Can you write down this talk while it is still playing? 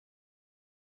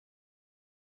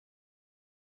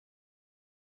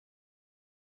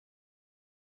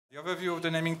The overview of the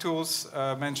naming tools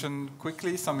mentioned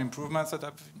quickly some improvements that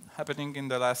have been happening in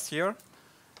the last year,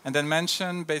 and then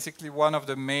mention basically one of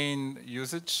the main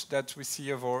usage that we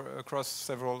see across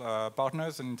several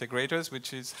partners and integrators,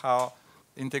 which is how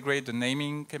integrate the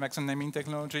ChemAxon naming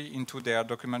technology into their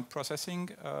document processing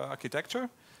architecture.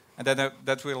 And then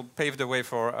that will pave the way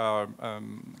for our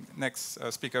next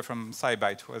speaker from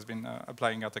SciBIte, who has been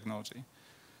applying our technology.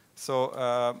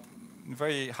 So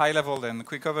very high level and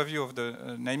quick overview of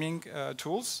the naming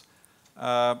tools.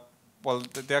 Well,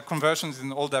 there are conversions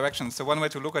in all directions. So one way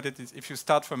to look at it is if you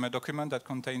start from a document that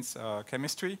contains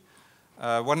chemistry,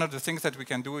 one of the things that we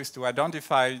can do is to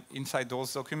identify inside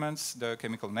those documents the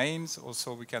chemical names.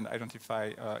 Also, we can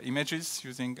identify images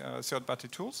using third-party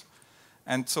tools.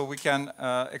 And so we can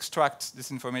extract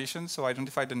this information, so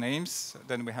identify the names.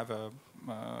 Then we have a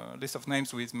list of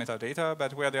names with metadata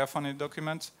about where they are found in the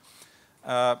document.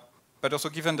 But also,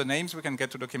 given the names, we can get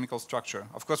to the chemical structure.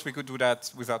 Of course, we could do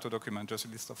that without a document, just a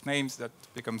list of names that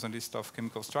becomes a list of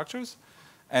chemical structures.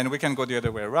 And we can go the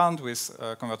other way around with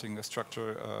converting a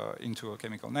structure into a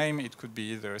chemical name. It could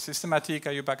be either a systematic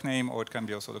IUPAC name, or it can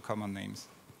be also the common names.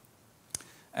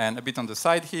 And a bit on the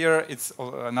side here, it's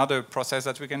another process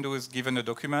that we can do is, given a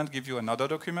document, give you another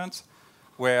document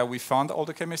where we found all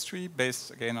the chemistry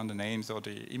based, again, on the names or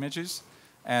the images,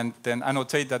 and then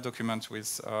annotate that document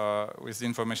with the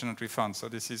information that we found. So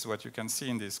this is what you can see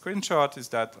in this screenshot, is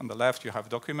that on the left you have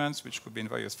documents, which could be in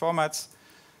various formats.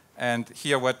 And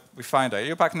here what we find, a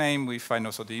IUPAC name, we find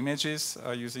also the images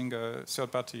using a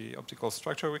third-party optical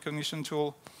structure recognition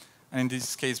tool. And in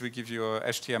this case, we give you a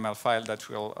HTML file that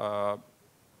will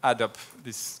add up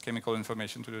this chemical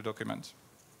information to the document.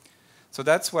 So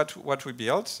that's what we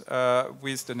built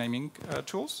with the naming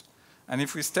tools. And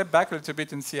if we step back a little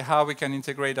bit and see how we can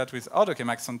integrate that with other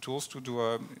ChemAxon tools to do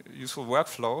a useful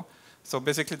workflow. So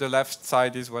basically the left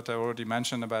side is what I already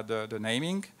mentioned about the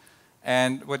naming.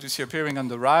 And what you see appearing on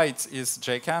the right is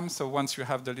JChem. So once you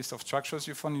have the list of structures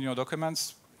you found in your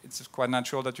documents, it's quite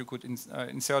natural that you could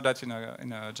insert that in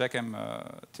a JChem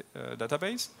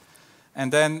database.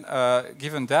 And then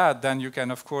given that, then you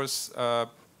can, of course,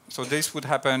 so this would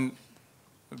happen,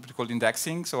 what we call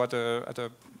indexing, so at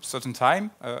a certain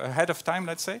time, ahead of time,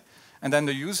 let's say. And then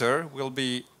the user will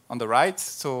be on the right,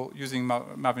 so using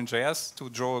Marvin.js to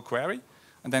draw a query,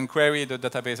 and then query the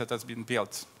database that has been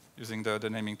built using the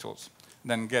naming tools.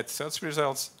 Then get search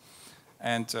results,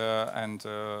 and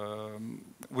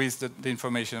with the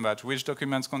information about which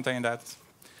documents contain that.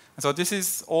 And so this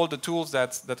is all the tools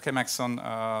that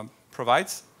ChemAxon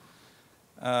provides.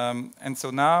 And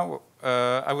so now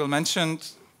I will mention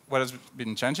what has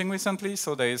been changing recently.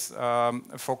 So there is a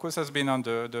focus has been on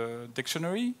the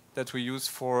dictionary that we use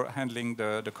for handling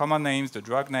the common names, the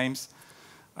drug names.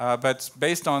 But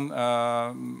based on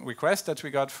requests that we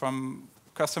got from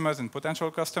customers and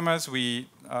potential customers, we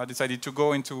decided to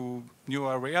go into new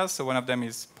areas. So one of them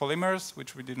is polymers,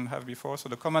 which we didn't have before. So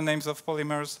the common names of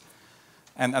polymers.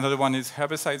 And another one is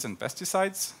herbicides and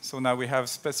pesticides. So now we have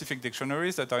specific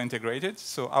dictionaries that are integrated.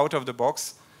 So out of the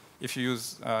box, if you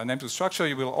use name to structure,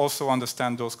 you will also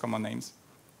understand those common names.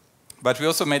 But we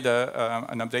also made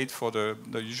an update for the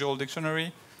usual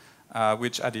dictionary,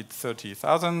 which added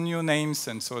 30,000 new names.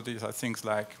 And so these are things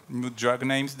like new drug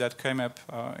names that came up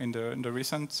in the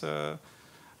recent,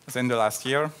 in the last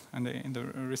year and in the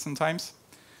recent times.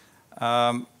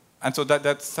 And so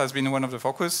that has been one of the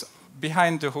focus.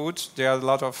 Behind the hood, there are a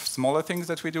lot of smaller things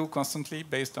that we do constantly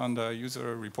based on the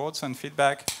user reports and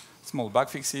feedback, small bug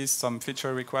fixes, some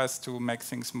feature requests to make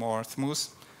things more smooth.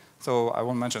 So I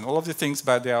won't mention all of the things,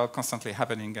 but they are constantly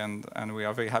happening, and we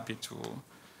are very happy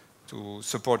to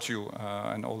support you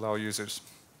and all our users.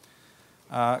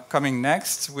 Coming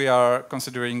next, we are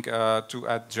considering to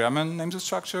add German name to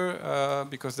structure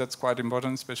because that's quite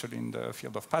important, especially in the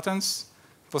field of patents.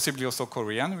 Possibly also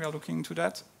Korean, we are looking into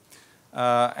that.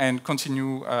 And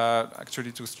continue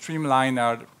actually to streamline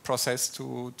our process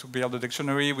to build a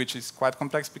dictionary, which is quite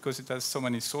complex because it has so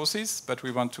many sources, but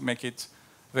we want to make it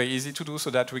very easy to do so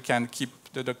that we can keep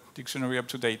the dictionary up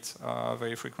to date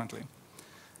very frequently.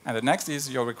 And the next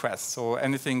is your requests. So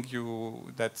anything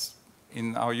that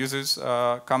in our users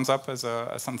comes up as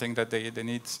something that they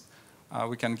need,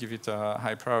 we can give it a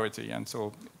high priority. And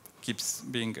so keeps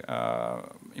being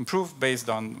improved based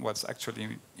on what's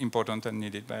actually important and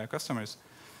needed by our customers.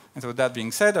 And so with that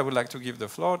being said, I would like to give the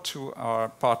floor to our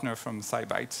partner from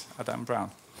SciBIte, Adam Brown.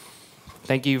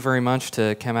 Thank you very much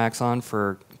to ChemAxon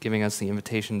for giving us the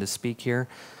invitation to speak here.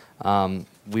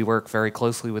 We work very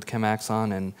closely with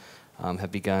ChemAxon and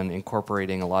have begun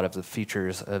incorporating a lot of the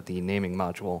features of the naming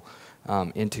module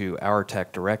into our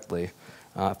tech directly.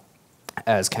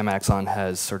 as ChemAxon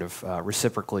has sort of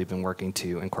reciprocally been working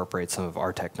to incorporate some of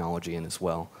our technology in as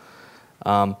well.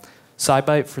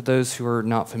 SciBIte, for those who are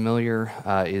not familiar,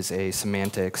 is a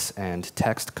semantics and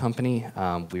text company.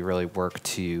 We really work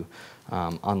to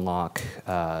unlock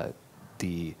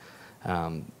the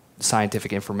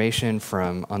scientific information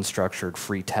from unstructured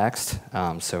free text.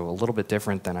 So a little bit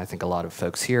different than I think a lot of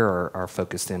folks here are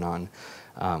focused in on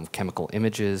chemical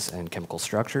images and chemical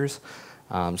structures.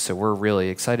 So we're really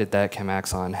excited that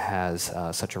ChemAxon has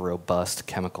such a robust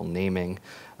chemical naming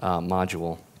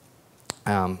module.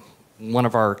 One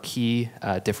of our key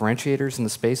differentiators in the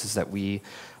space is that we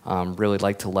really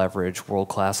like to leverage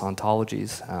world-class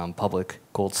ontologies, public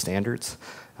gold standards.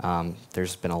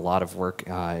 There's been a lot of work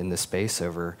in this space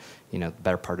over the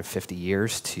better part of 50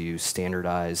 years to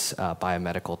standardize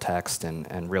biomedical text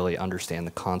and really understand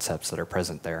the concepts that are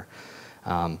present there.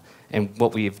 And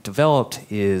what we've developed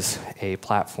is a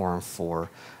platform for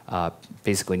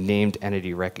basically named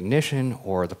entity recognition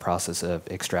or the process of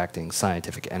extracting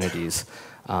scientific entities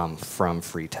from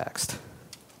free text.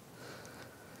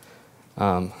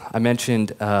 I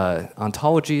mentioned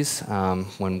ontologies.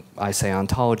 When I say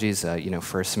ontologies,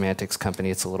 for a semantics company,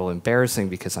 it's a little embarrassing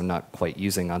because I'm not quite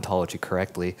using ontology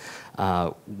correctly.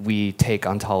 We take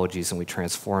ontologies and we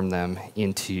transform them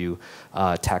into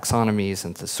taxonomies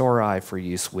and thesauri for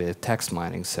use with text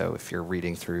mining. So if you're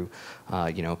reading through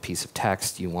a piece of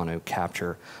text, you want to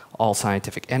capture all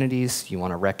scientific entities. You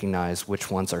want to recognize which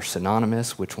ones are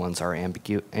synonymous, which ones are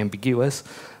ambiguous,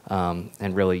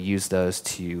 and really use those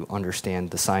to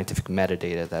understand the scientific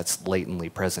metadata that's latently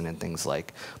present in things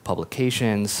like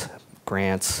publications,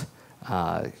 grants,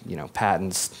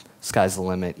 patents, sky's the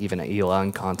limit, even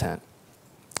ELN content.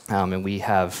 And we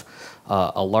have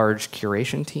a large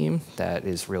curation team that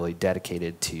is really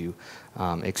dedicated to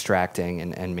extracting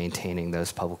and maintaining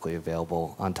those publicly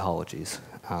available ontologies.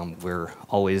 We're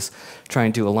always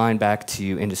trying to align back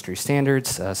to industry standards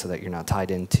so that you're not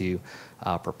tied into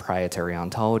proprietary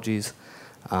ontologies.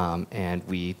 And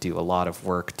we do a lot of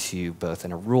work to both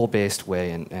in a rule-based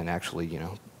way and actually,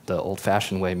 the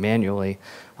old-fashioned way manually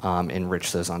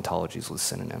enrich those ontologies with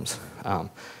synonyms.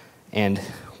 And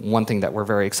one thing that we're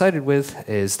very excited with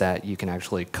is that you can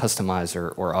actually customize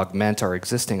or augment our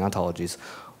existing ontologies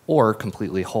or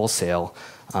completely wholesale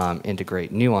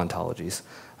integrate new ontologies.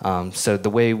 So the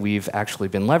way we've actually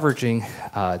been leveraging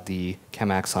the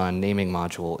ChemAxon naming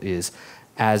module is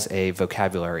as a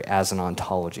vocabulary, as an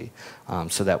ontology,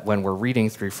 so that when we're reading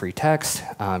through free text,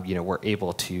 we're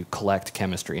able to collect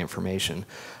chemistry information.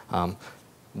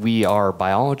 We are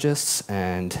biologists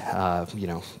and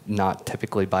not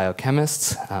typically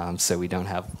biochemists, so we don't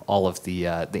have all of the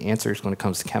answers when it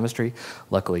comes to chemistry.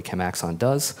 Luckily, ChemAxon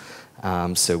does.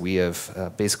 So we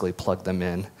have basically plugged them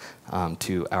in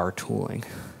to our tooling.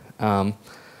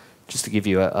 Just to give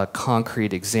you a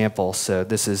concrete example, so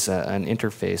this is an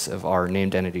interface of our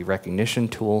named entity recognition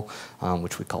tool,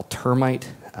 which we call Termite.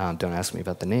 Don't ask me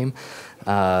about the name.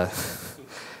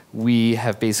 We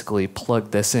have basically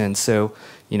plugged this in. So,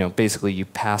 basically you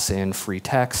pass in free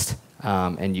text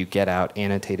and you get out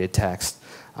annotated text.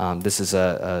 This is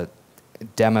a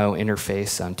demo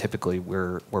interface. Typically,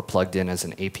 we're plugged in as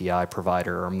an API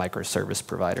provider or microservice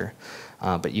provider.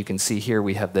 But you can see here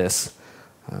we have this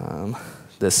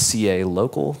CA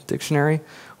local dictionary,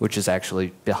 which is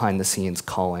actually behind the scenes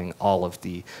calling all of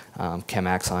the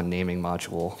ChemAxon naming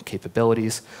module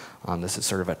capabilities. This is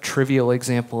sort of a trivial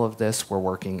example of this. We're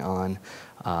working on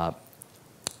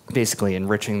basically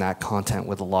enriching that content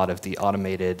with a lot of the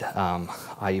automated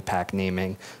IUPAC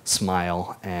naming,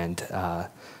 SMILE, and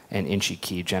Inchy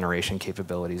key generation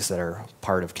capabilities that are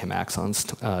part of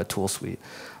ChemAxon's tool suite.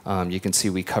 You can see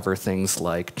we cover things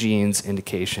like genes,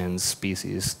 indications,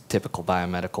 species, typical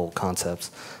biomedical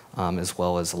concepts, as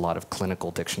well as a lot of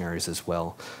clinical dictionaries as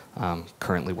well.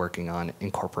 Currently working on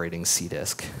incorporating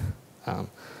CDISC.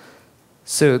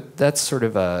 So that's sort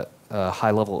of a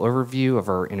high-level overview of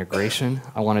our integration.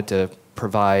 I wanted to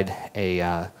provide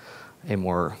a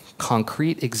more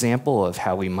concrete example of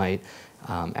how we might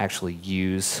actually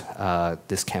use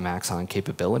this ChemAxon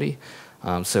capability.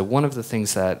 So one of the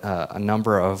things that a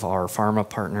number of our pharma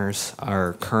partners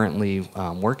are currently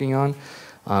working on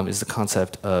is the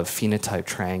concept of phenotype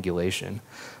triangulation.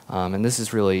 And this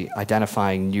is really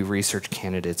identifying new research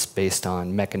candidates based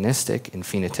on mechanistic and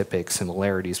phenotypic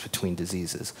similarities between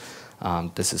diseases.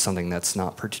 This is something that's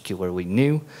not particularly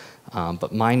new,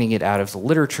 but mining it out of the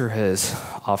literature has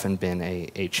often been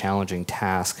a challenging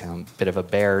task, a bit of a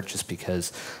bear, just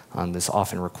because this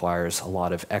often requires a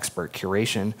lot of expert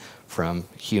curation from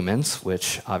humans,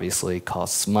 which obviously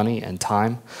costs money and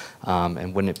time,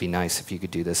 and wouldn't it be nice if you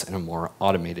could do this in a more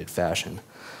automated fashion?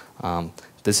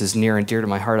 This is near and dear to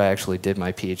my heart. I actually did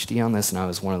my PhD on this, and I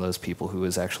was one of those people who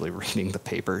was actually reading the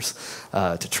papers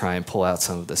to try and pull out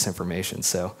some of this information.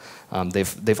 So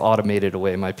they've automated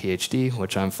away my PhD,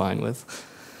 which I'm fine with.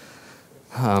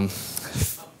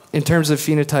 In terms of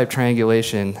phenotype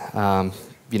triangulation,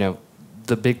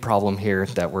 the big problem here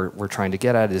that we're trying to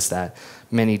get at is that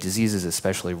many diseases,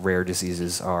 especially rare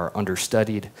diseases, are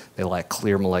understudied. They lack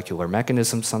clear molecular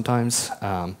mechanisms sometimes.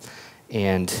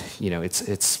 And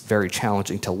it's very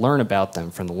challenging to learn about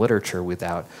them from the literature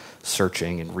without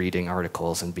searching and reading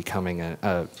articles and becoming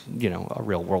a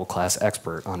real world-class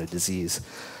expert on a disease.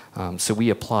 So we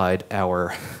applied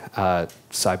our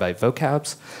SciBIte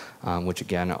vocabs, which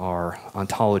again are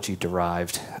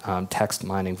ontology-derived text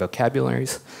mining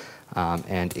vocabularies,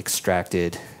 and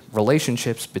extracted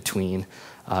relationships between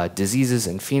diseases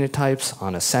and phenotypes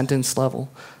on a sentence level,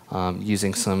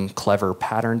 using some clever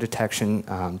pattern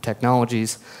detection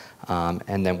technologies,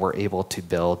 and then we're able to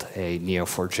build a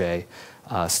Neo4j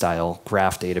style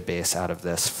graph database out of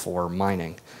this for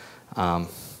mining. I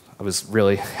was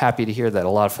really happy to hear that a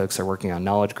lot of folks are working on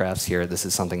knowledge graphs here. This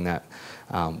is something that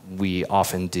we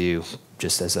often do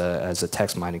just as a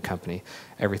text mining company.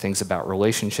 Everything's about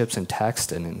relationships in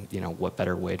text, and what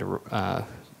better way to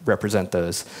represent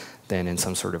those than in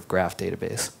some sort of graph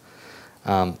database.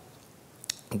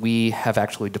 We have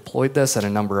actually deployed this at a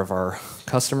number of our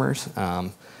customers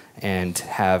and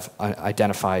have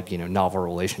identified novel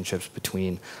relationships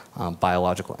between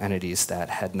biological entities that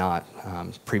had not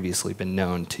previously been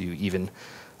known to even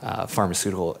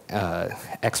pharmaceutical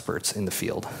experts in the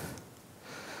field.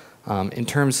 In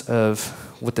terms of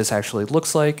what this actually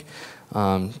looks like,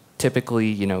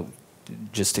 typically,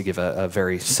 just to give a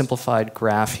very simplified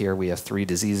graph here, we have 3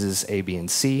 diseases, A, B,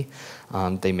 and C.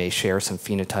 They may share some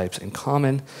phenotypes in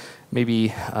common.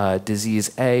 Maybe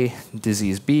disease A,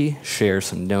 disease B share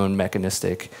some known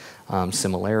mechanistic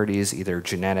similarities, either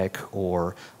genetic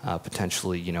or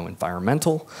potentially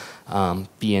environmental.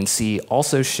 B and C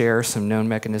also share some known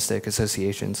mechanistic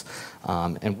associations.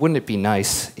 And wouldn't it be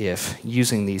nice if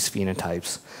using these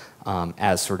phenotypes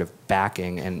as sort of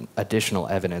backing and additional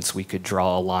evidence, we could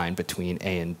draw a line between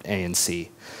A and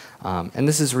C. And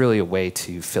this is really a way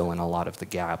to fill in a lot of the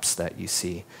gaps that you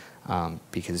see,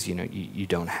 because you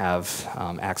don't have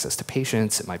access to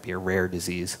patients. It might be a rare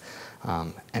disease,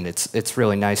 and it's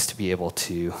really nice to be able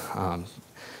to,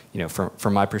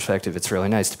 from my perspective, it's really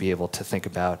nice to be able to think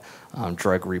about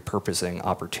drug repurposing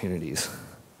opportunities.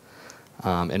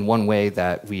 And one way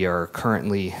that we are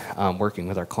currently working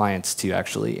with our clients to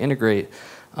actually integrate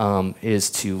is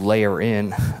to layer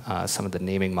in some of the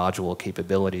naming module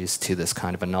capabilities to this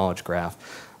kind of a knowledge graph,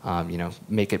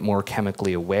 make it more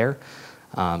chemically aware,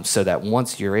 so that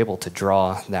once you're able to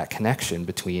draw that connection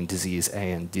between disease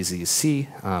A and disease C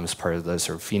as part of the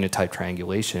sort of phenotype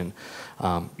triangulation,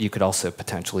 you could also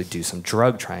potentially do some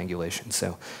drug triangulation.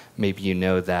 So maybe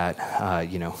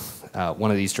that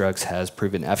one of these drugs has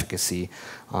proven efficacy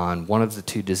on one of the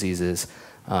 2 diseases,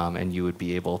 and you would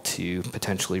be able to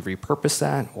potentially repurpose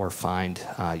that or find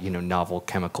novel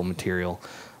chemical material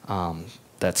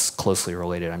that's closely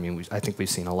related. I mean, I think we've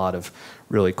seen a lot of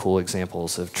really cool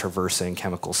examples of traversing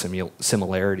chemical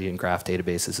similarity in graph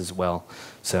databases as well.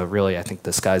 So really, I think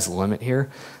the sky's the limit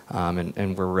here,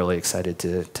 and we're really excited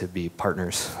to be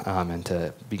partners and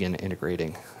to begin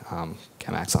integrating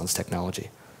ChemAxon's technology.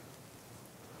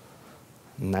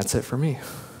 And that's it for me.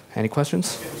 Any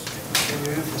questions? Can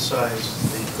you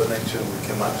emphasize the connection with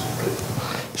ChemAxon,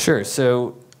 please? Sure.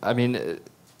 So, I mean,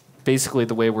 basically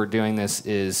the way we're doing this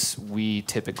is we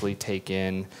typically take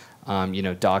in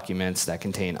documents that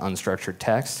contain unstructured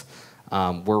text.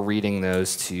 We're reading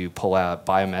those to pull out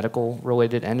biomedical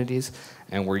related entities,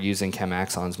 and we're using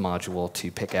ChemAxon's module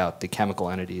to pick out the chemical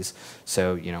entities.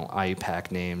 So, IUPAC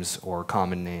names or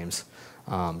common names,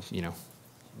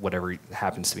 whatever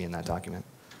happens to be in that document.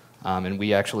 And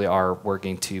we actually are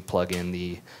working to plug in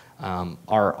the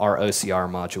our OCR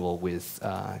module with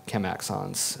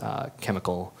ChemAxon's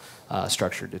chemical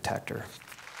structure detector.